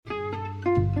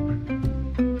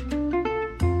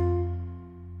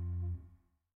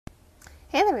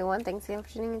Hey everyone, thanks again for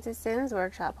tuning into Sims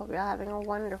Workshop. Hope you're all having a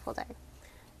wonderful day.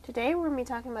 Today we're going to be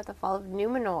talking about The Fall of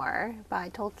Numenor by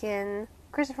Tolkien,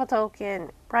 Christopher Tolkien,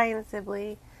 Brian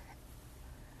Sibley,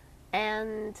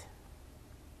 and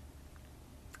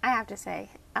I have to say,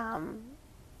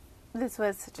 this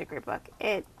was such a great book.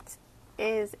 It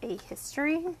is a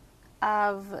history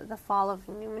of the fall of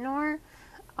Numenor,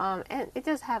 and it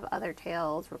does have other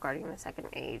tales regarding the Second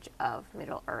Age of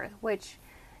Middle-earth, which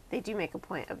they do make a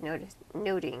point of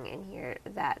noting in here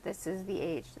that this is the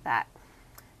age that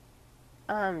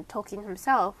Tolkien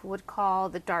himself would call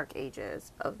the Dark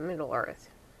Ages of Middle-earth.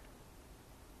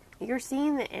 You're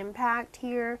seeing the impact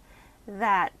here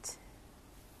that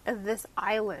this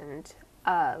island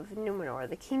of Numenor,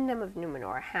 the kingdom of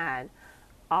Numenor, had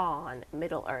on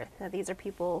Middle-earth. Now, these are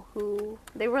people who,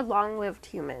 they were long-lived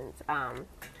humans.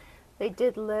 They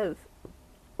did live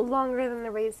longer than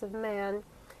the race of man.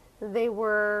 They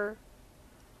were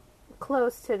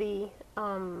close to the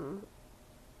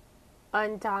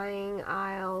Undying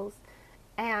Isles,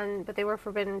 but they were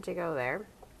forbidden to go there.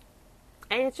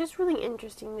 And it's just really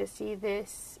interesting to see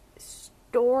this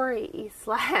story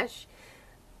slash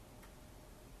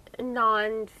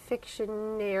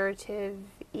non-fiction narrative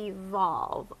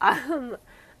evolve.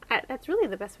 That's really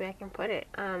the best way I can put it.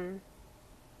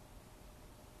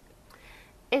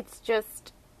 It's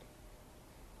just,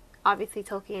 obviously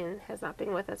Tolkien has not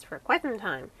been with us for quite some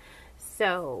time,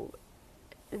 so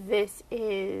I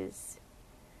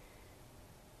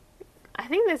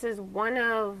think this is one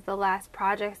of the last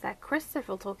projects that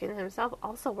Christopher Tolkien himself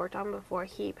also worked on before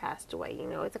he passed away. You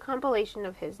know, it's a compilation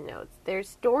of his notes. There's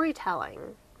storytelling,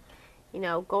 you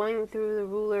know, going through the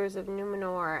rulers of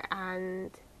Numenor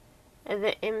and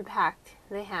the impact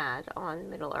they had on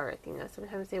Middle-earth. You know,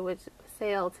 sometimes they would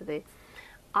sail to the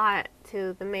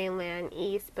mainland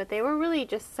east, but they were really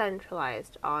just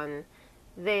centralized on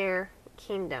their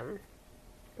kingdom.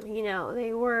 You know,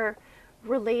 they were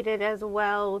related as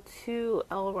well to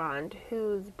Elrond,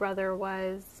 his brother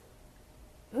was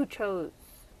the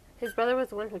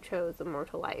one who chose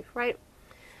immortal life, right?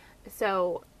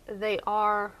 So they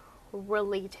are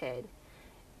related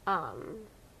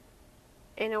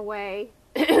in a way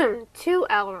to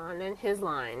Elrond and his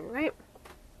line, right?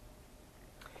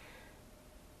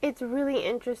 It's really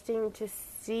interesting to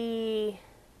see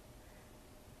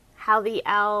how the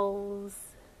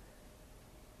elves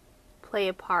play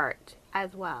a part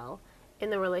as well in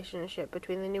the relationship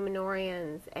between the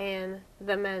Numenorians and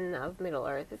the men of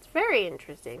Middle-earth. It's very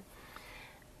interesting.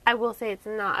 I will say it's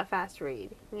not a fast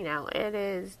read. You know, it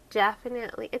is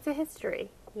definitely, it's a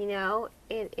history. You know,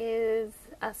 it is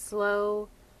a slow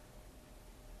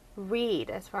read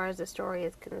as far as the story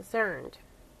is concerned.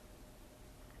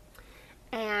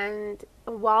 And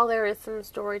while there is some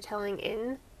storytelling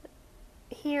in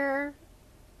here,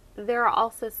 there are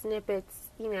also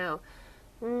snippets, you know,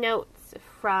 notes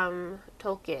from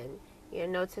Tolkien, you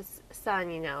know, notes his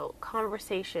son, you know,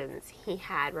 conversations he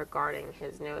had regarding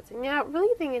his notes. And, you know, I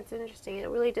really think it's interesting. It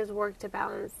really does work to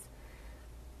balance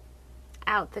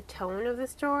out the tone of the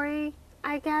story,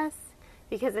 I guess,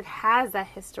 because it has that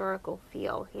historical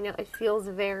feel. You know, it feels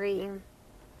very,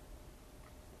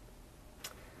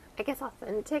 I guess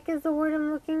authentic is the word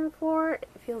I'm looking for. It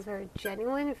feels very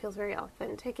genuine. It feels very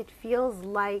authentic. It feels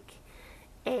like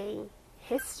a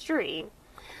history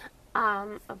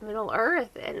of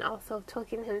Middle-earth, and also of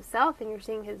Tolkien himself, and you're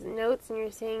seeing his notes, and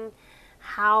you're seeing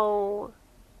how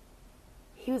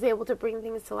he was able to bring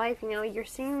things to life. You know, you're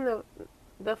seeing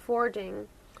the forging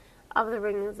of the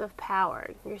Rings of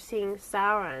Power. You're seeing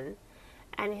Sauron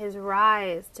and his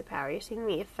rise to power. You're seeing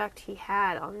the effect he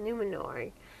had on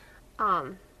Numenor,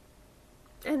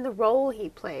 and the role he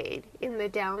played in the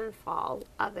downfall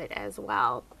of it as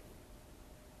well.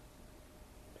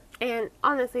 And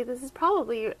honestly, this is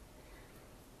probably,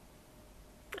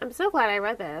 I'm so glad I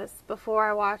read this before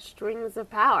I watched Rings of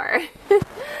Power.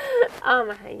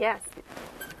 Yes,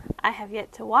 I have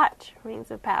yet to watch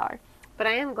Rings of Power, but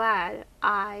I am glad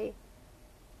I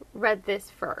read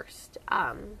this first.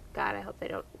 God, I hope they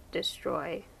don't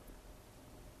destroy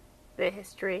the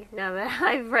history now that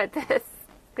I've read this.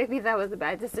 Maybe that was a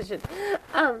bad decision.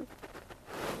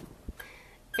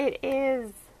 It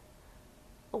is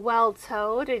well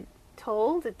told. It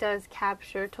does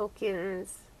capture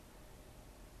Tolkien's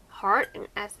heart and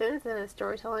essence in his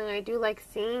storytelling. I do like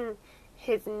seeing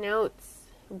his notes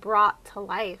brought to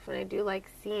life, and I do like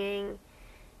seeing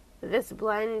this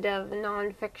blend of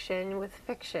non-fiction with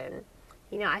fiction.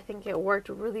 You know, I think it worked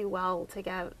really well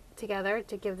together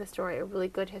to give the story a really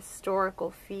good historical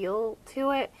feel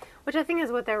to it, which I think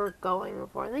is what they were going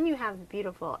for. And then you have the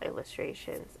beautiful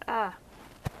illustrations.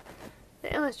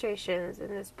 The illustrations in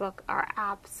this book are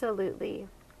absolutely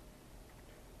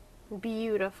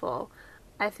beautiful.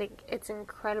 I think it's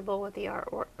incredible what the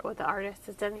artist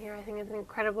has done here. I think it's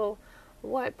incredible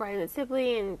what Brian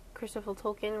Sibley and Christopher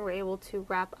Tolkien were able to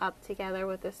wrap up together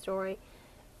with this story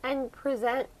and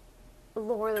present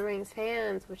Lord of the Rings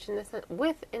fans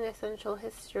with an essential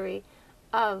history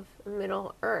of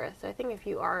Middle Earth. So I think if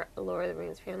you are a Lord of the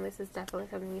Rings fan, this is definitely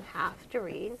something you have to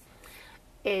read.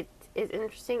 It is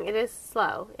interesting. It is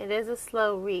slow. It is a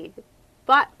slow read,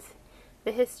 but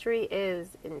the history is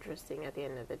interesting at the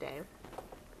end of the day.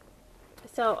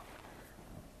 So,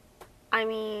 I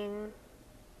mean,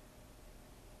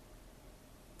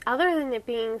 other than it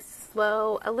being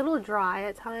slow, a little dry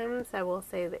at times, I will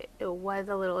say that it was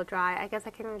a little dry. I guess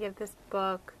I can give this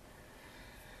book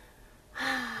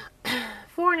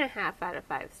 4.5 out of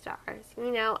 5 stars.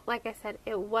 You know, like I said,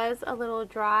 it was a little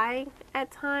dry at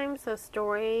times, so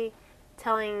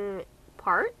storytelling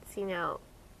parts, you know,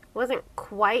 wasn't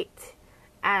quite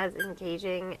as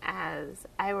engaging as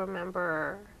I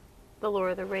remember The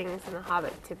Lord of the Rings and The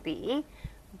Hobbit to be,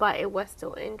 but it was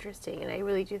still interesting, and I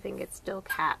really do think it still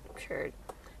captured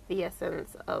the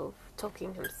essence of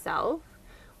Tolkien himself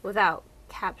without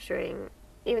capturing,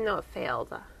 even though it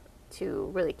failed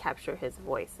to really capture his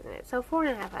voice in it. So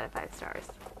 4.5 out of 5 stars.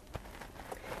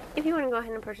 If you want to go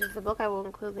ahead and purchase the book, I will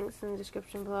include links in the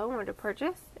description below where to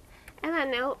purchase. And on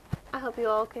that note, I hope you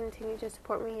all continue to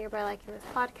support me here by liking this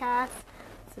podcast,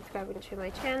 subscribing to my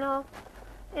channel,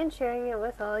 and sharing it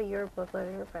with all your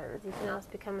book-loving friends. You can also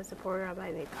become a supporter on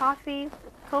Buy Me Coffee,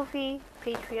 Ko-fi,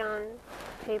 Patreon,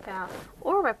 PayPal,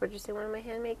 or by purchasing one of my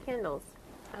handmade candles.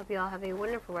 I hope you all have a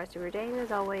wonderful rest of your day, and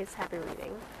as always, happy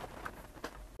reading.